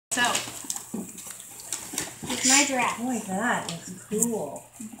So, it's my giraffe. Boy, that is cool.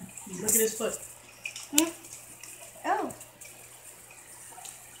 Look at his foot. Oh.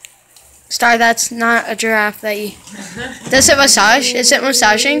 Star, that's not a giraffe that you... Does it massage? Is it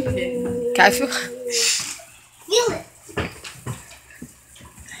massaging? Can I feel... Feel it.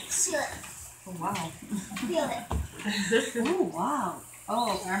 Feel it. Oh, wow. Feel it. Oh, wow.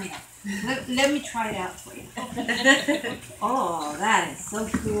 Oh, Army. Let me try it out for you. Oh, that is so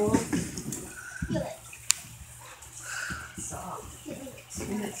cool. Feel it. Soft.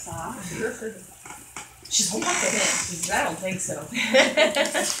 Isn't it soft? She's holding up the hint. I don't think so.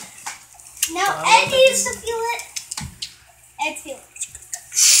 Now Ed needs to feel it. Ed, feel it.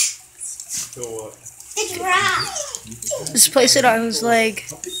 Feel what? The giraffe. Just place it on his leg.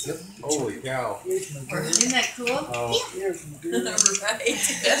 Holy cow. Isn't that cool? Oh.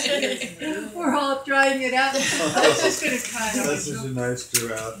 Right. We're all trying it out. I'm just going to kind of. That's such a nice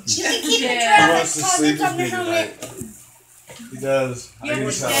giraffe. You can keep the He giraffe wants to and sleep toss it on with the me helmet. tonight. He does. I You can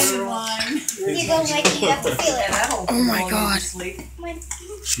have to stand tell. in line. You go like you have to feel it. Oh my God.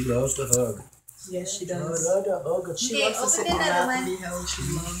 She loves to hug. Yes, she I does. love to hug. She Okay, loves to open sit it in the up, lap Lynn. and be held. She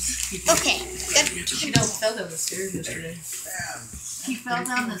loves people. Okay, good. She fell down the stairs yesterday. She fell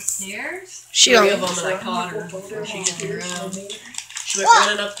down the stairs? She Three of don't... them, and I caught her before she could turn around. She went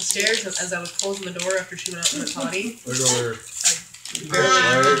running up the stairs as I was closing the door after she went out in the potty. Look over here. Barely,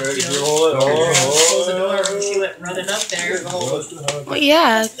 Right, you know, roll it. closed the door and she went running up there. Loves to hug. Well,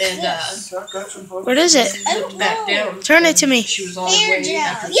 yeah. And What is it? I don't back know. down. Turn it to me. She was on Hair her way gel.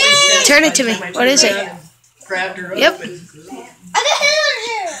 after Yay! 3 steps. Turn it by to the me. time I What is turned it? around and grabbed her Yep. up. And I got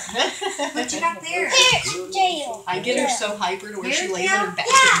hair What you got there? gel. Hair gel. I get her so hyper to where she Hair lays gel? on her back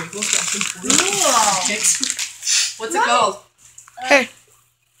and wiggles back and forth. Cool. Kicks. What's it called? Here.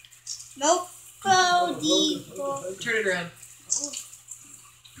 Moco di Turn it around.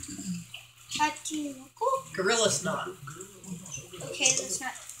 Chachimoco. Gorilla snot. Okay, that's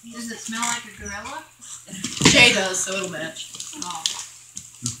not. Does it smell like a gorilla? Jay does, so it'll match.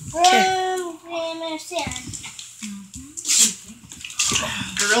 Oh. From Sand.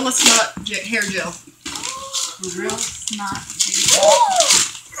 Gorilla snot hair gel. Real snot.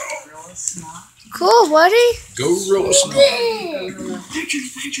 Real snot. Cool, buddy. Gorilla snot. Good.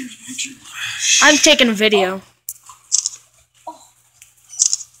 Pictures. I'm taking a video.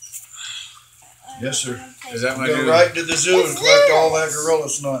 Yes, sir. Is that my Go dude? right to the zoo and collect all that gorilla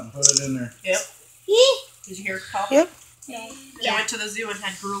snot and put it in there. Yep. Yeah. Did you hear it pop? Yep. I went to the zoo and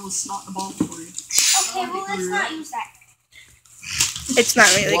had gorilla snot in the ball for you. Okay, well let's not use that. It's not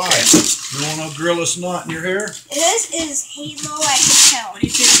really Why? good. You want no gorilla snot in your hair? This is Halo, I can tell. What do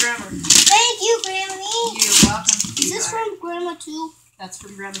you think of Grandma? Thank you, Grammy. You're welcome. Is this from Grandma too? That's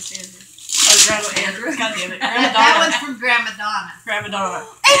from Grandma Sandra. Oh, Grandma Andrew. God damn it. Grandma That Donna. one's from Grandma Donna. Grandma Donna.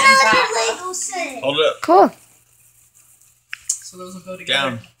 Another Lego set. Hold it up. Cool. So those will go together.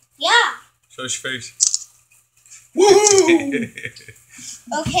 Down. Yeah. Show us your face. Woohoo!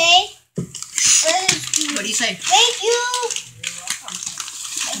 Okay. Let's do. What do you say? Thank you.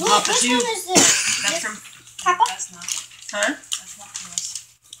 Who, Papa which too. one is this? That's from. Papa? That's not. Huh? That's not from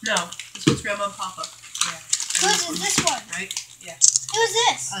us. No. This one's Grandma and Papa. Yeah. Whose is this one? Right? Yeah. Who's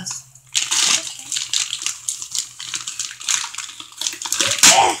this? Us.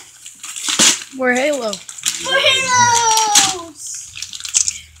 We're Halo. For Halos!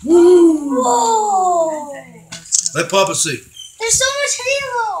 Woo! Whoa! Let Papa see. There's so much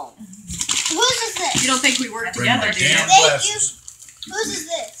Halo! Whose is this? You don't think we work Bring together, my do you? damn Thank glasses. you. Whose is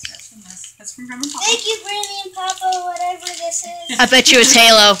this? That's from us. That's from Grandma and Papa. Thank you, Granny and Papa, whatever this is. I bet you it's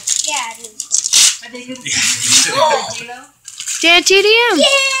Halo. Yeah, it is. I think it's Halo. Dan TDM. Yay!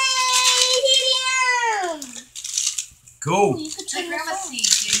 TDM! Cool. You could Let turn Grandma this on. see,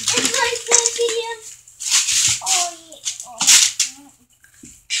 Jim. It's like the TDM. Oh, yeah.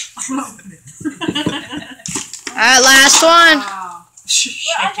 Alright, last one. Wow.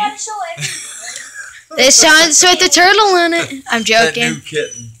 Well, I gotta show everything. This one's with the turtle in it. I'm That joking. new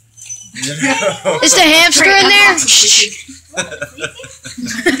kitten. Is the hamster in there?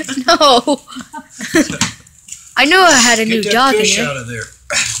 No. I knew I had a new Get dog that in fish there. out of there.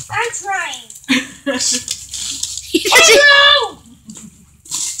 I'm trying. He doesn't- Halo!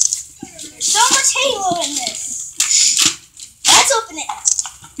 There's so much Halo in this. Let's open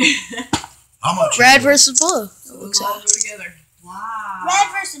it. How much? Red versus blue. So those all go together. Wow. Red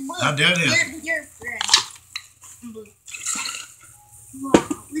versus blue. How'd that happen? You're red. I'm blue. Wow.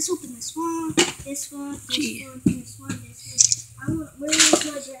 Let's open this one. This one. This Gee. one. This one. This one. I want. Where is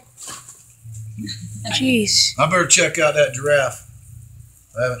my red? Jeez. I better check out that giraffe.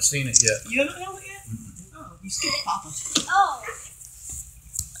 I haven't seen it yet. You haven't held it yet? Oh, you skipped Papa. Oh.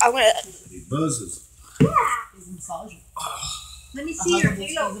 I'm gonna. He buzzes. He's a massager. Let me see your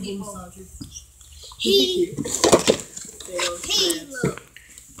halo, people. He. Halo. Halo.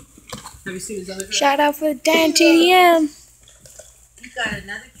 Have you seen his other giraffe? Shout out for Dan TDM. You got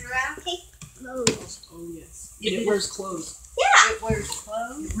another giraffe? Clothes. Oh, yes. It wears clothes. Yeah. It wears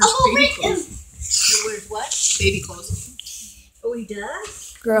clothes. It wears Oh, baby wait. clothes. It wears what? Baby clothes. Oh, he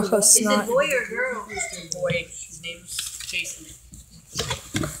does? Gross, Is it not. boy or girl? Boy, his name's Jason.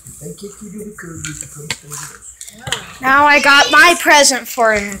 Thank you for the courage. Now I got my present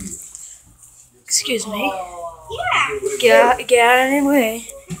for him. Excuse me. Oh. Get out of the way.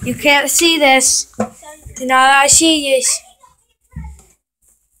 You can't see this. Do not see this.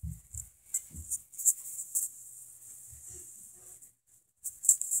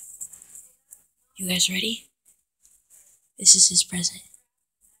 You guys ready? This is his present.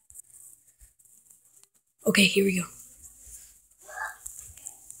 Okay, here we go.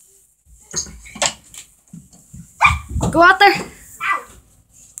 Go out there.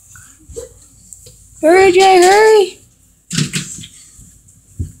 Hurry, Jay, hurry.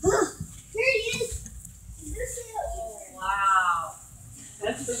 Here he is. Oh, wow.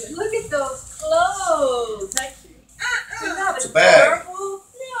 Look at those clothes. Isn't that It's a bag. adorable?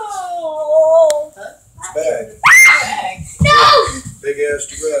 No. It's a bag. Bag. No. Big ass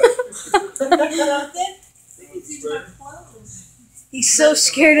giraffe. Something? Let me see my clothes. He's so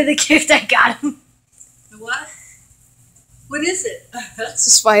scared of the gift I got him. The what? What is it? It's a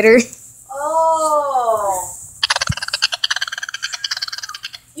spider. Oh.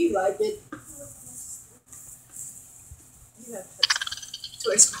 You like it. You have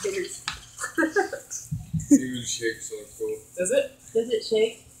toy spiders. Even shake so cool. Does it? Does it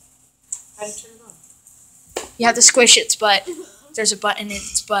shake? How do you turn it on? You have to squish its butt. There's a button in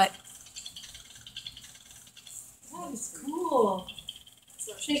its butt. That is cool. It's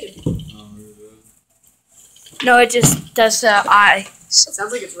not shaking. Oh, here it is. No, it just does the eye. It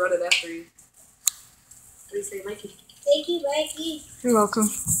sounds like it's running after you. What do you say, Mikey? Thank you, Mikey. You're welcome.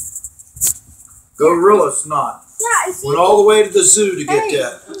 Gorilla snot. Yeah, I see. Went all the way to the zoo to get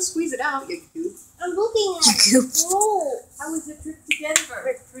that. Don't squeeze it out, you goof. I'm looking at it. Goop. Whoa. How was the trip to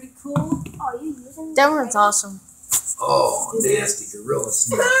Denver? Pretty cool. Oh, you using That one's awesome. Oh, nasty gorilla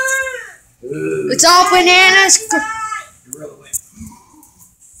snot. Ooh, It's all bananas. gorilla wing.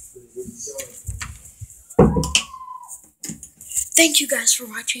 Thank you guys for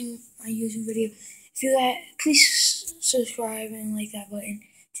watching my YouTube video. If you like, please subscribe and like that button.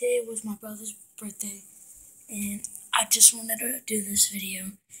 Today was my brother's birthday, and I just wanted to do this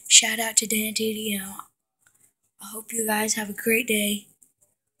video. Shout out to Dan TDM. I hope you guys have a great day,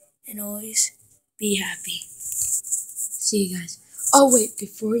 and always be happy. See you guys. Oh wait,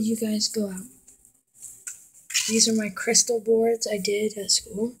 before you guys go out, these are my crystal boards I did at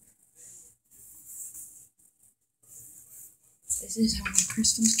school. This is how my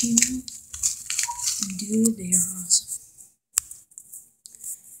crystals came out. And dude, they are awesome.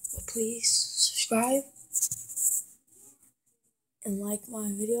 But please subscribe and like my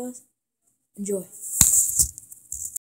videos. Enjoy.